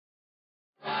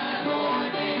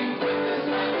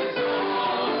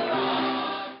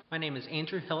My name is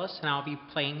Andrew Hillis, and I'll be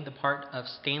playing the part of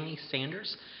Stanley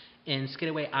Sanders in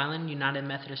Skidaway Island United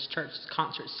Methodist Church's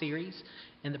concert series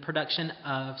in the production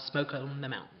of Smoke on the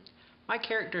Mountain. My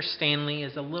character Stanley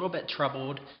is a little bit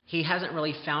troubled. He hasn't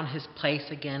really found his place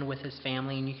again with his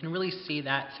family, and you can really see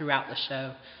that throughout the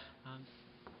show.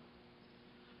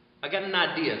 I got an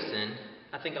idea, Sin.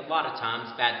 I think a lot of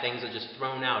times bad things are just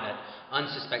thrown out at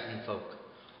unsuspecting folk.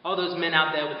 All those men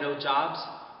out there with no jobs,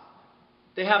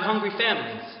 they have hungry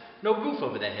families, no roof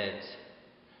over their heads.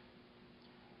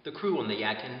 The crew on the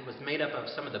Yakin was made up of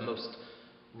some of the most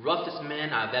roughest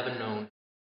men I've ever known.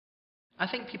 I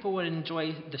think people would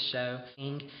enjoy the show,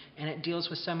 and it deals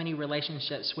with so many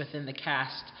relationships within the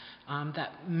cast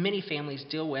that many families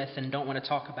deal with and don't want to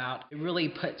talk about. It really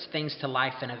puts things to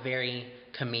life in a very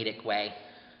comedic way.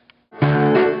 I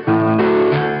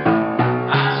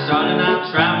started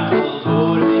out traveling.